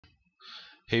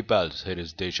Hey pals, here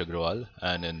is Desh Agrawal,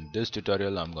 and in this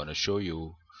tutorial I'm gonna show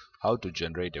you how to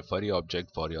generate a furry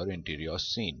object for your interior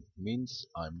scene. Means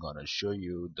I'm gonna show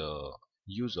you the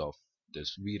use of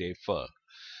this Vray Fur.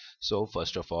 So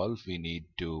first of all we need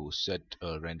to set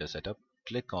a render setup.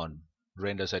 Click on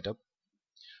render setup,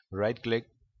 right click,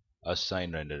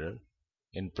 assign renderer.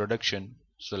 In production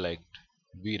select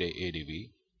Vray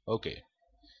ADV. Okay,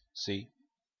 see,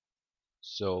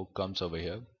 so comes over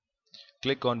here.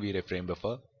 Click on Vray frame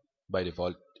buffer. By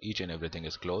default each and everything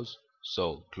is closed,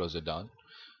 so close it down.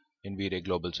 In Vray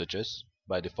global switches,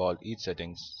 by default each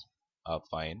settings are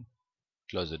fine,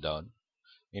 close it down.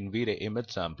 In Vray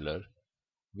image sampler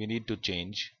we need to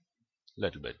change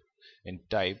little bit. In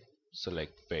type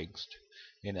select fixed.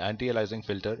 In anti-aliasing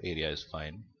filter area is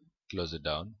fine, close it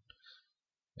down.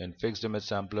 In fixed image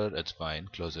sampler it's fine,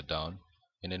 close it down.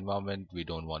 In environment we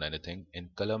don't want anything.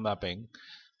 In color mapping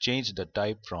change the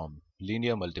type from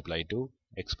linear multiply to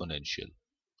exponential,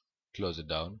 close it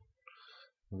down.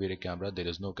 Vray camera, there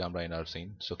is no camera in our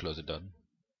scene, so close it down.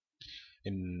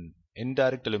 In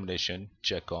indirect illumination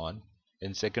check on.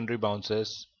 In secondary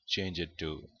bounces change it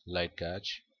to light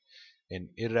catch. In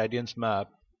irradiance map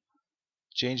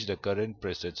change the current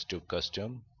presets to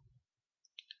custom,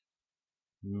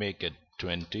 make it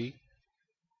 20.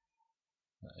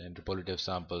 Interpolative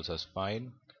samples as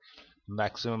fine.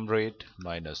 Maximum rate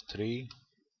 -3.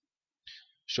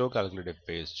 Show calculated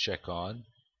phase check on.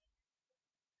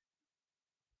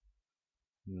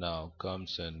 Now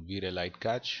comes in Vray light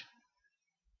catch.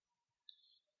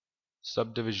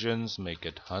 Subdivisions make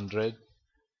it 100.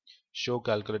 Show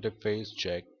calculated phase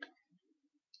check.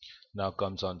 Now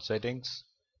comes on settings.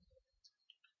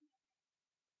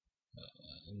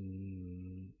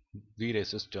 Vray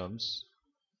systems.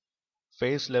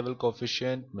 Phase level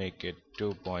coefficient make it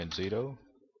 2.0.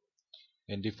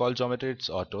 In default geometry it's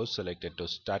auto, select it to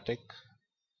static.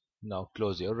 Now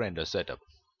close your render setup.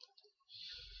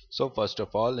 So first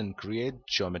of all in create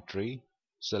geometry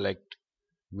select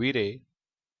Vray,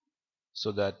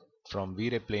 so that from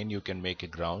Vray plane you can make a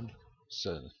ground.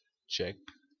 So check.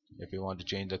 If you want to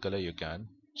change the color you can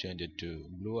change it to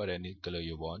blue or any color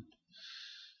you want.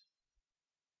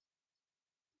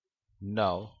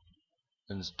 Now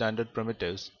in standard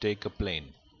primitives take a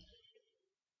plane,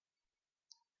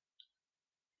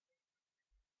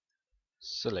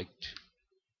 select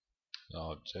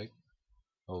object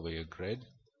over your grid.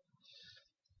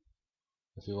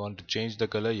 If you want to change the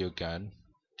color you can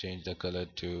change the color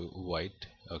to white.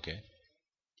 Okay,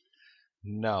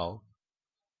 now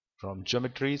from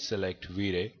geometry select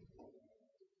Vray,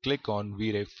 click on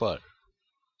Vray Fur.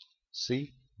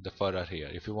 See, the fur are here.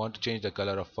 If you want to change the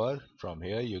color of fur from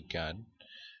here you can.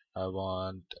 I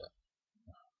want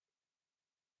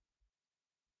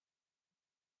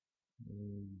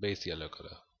base yellow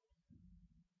color,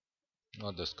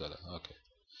 not this color. Okay,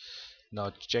 now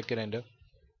check it render.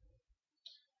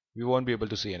 We won't be able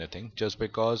to see anything just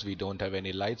because we don't have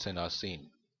any lights in our scene.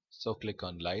 So click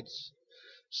on lights,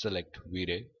 select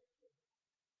Vray,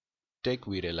 take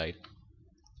Vray light.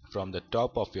 From the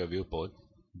top of your viewport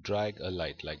drag a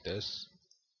light like this.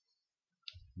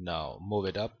 Now move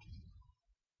it up,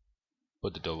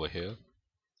 put it over here.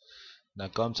 Now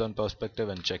comes on perspective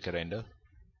and check a render.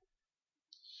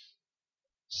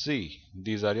 See,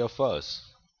 these are your furs.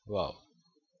 Wow,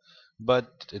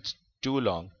 but it's too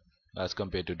long as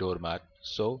compared to doormat,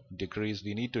 so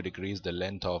we need to decrease the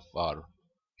length of our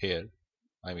hair,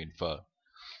 I mean fur.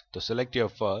 To select your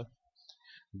fur,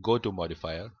 go to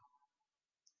modifier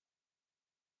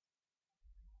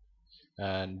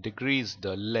and decrease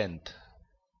the length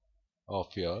of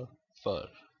your fur.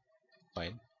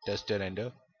 Fine, test the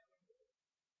render.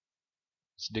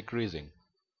 It's decreasing.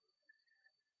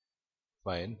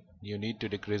 Fine, you need to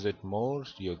decrease it more,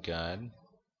 you can.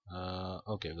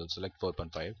 Okay, we'll select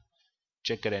 4.5,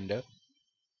 check a render.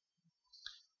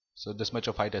 So this much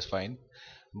of height is fine,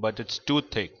 but it's too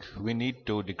thick. We need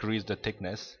to decrease the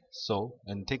thickness. So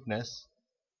in thickness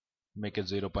make it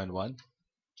 0.1,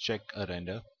 check a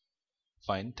render.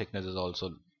 Fine, thickness is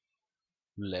also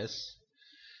less.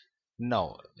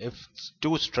 Now if it's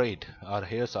too straight, our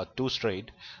hairs are too straight,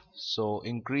 so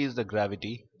increase the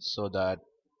gravity so that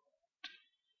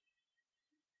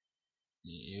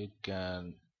you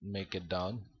can make it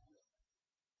down.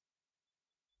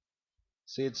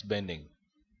 See, it's bending.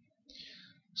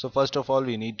 So first of all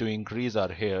we need to increase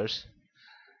our hairs.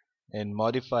 In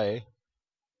modify,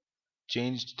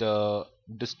 change the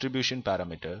distribution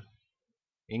parameter,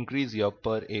 increase your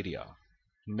per area,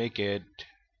 make it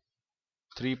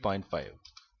 3.5,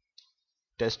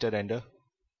 test a render.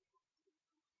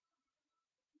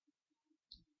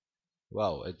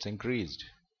 Wow, it's increased.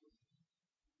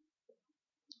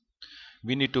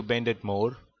 We need to bend it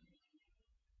more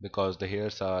because the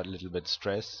hairs are a little bit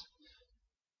stressed.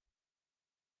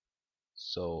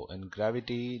 So in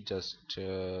gravity, just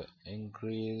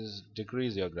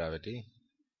decrease your gravity.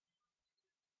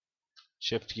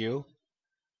 Shift Q,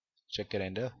 check your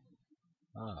ender.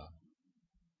 Ah,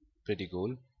 pretty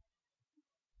cool.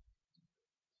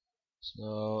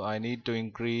 So I need to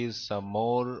increase some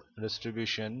more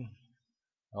distribution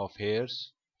of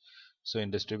hairs. So in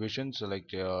distribution,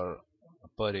 select your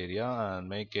per area and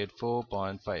make it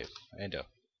 4.5. Enter.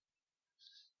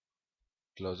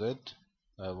 Close it.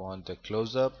 I want a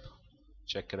close up.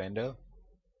 Check render.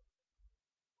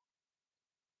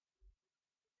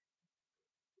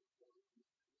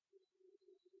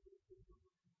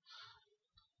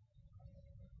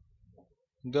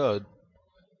 Good.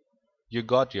 You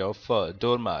got your fur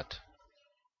doormat.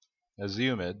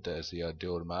 Assume it as your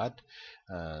doormat,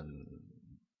 and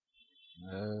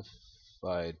if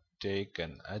I take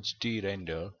an HD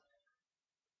render,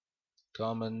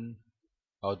 common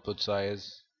output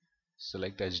size,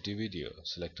 select HD video,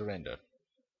 select a render.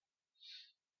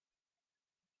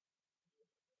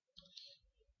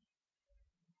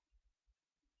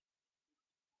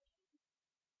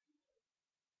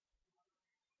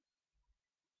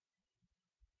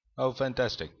 Oh,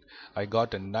 fantastic! I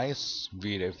got a nice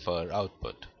Vray Fur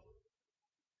output.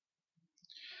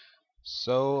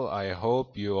 So I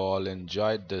hope you all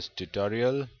enjoyed this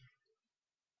tutorial.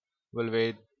 We'll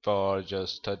wait for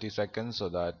just 30 seconds so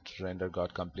that render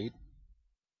got complete.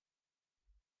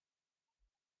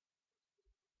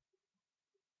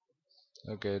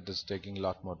 Okay, this is taking a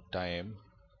lot more time,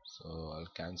 so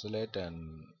I'll cancel it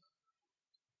and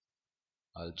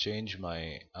I'll change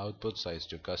my output size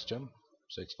to custom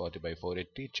 640 by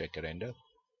 480. Check a render.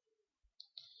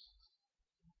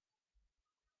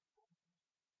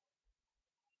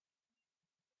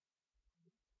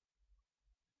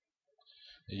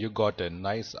 You got a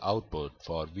nice output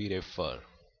for Vray Fur.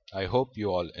 I hope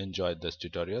you all enjoyed this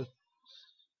tutorial.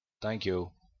 Thank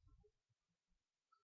you.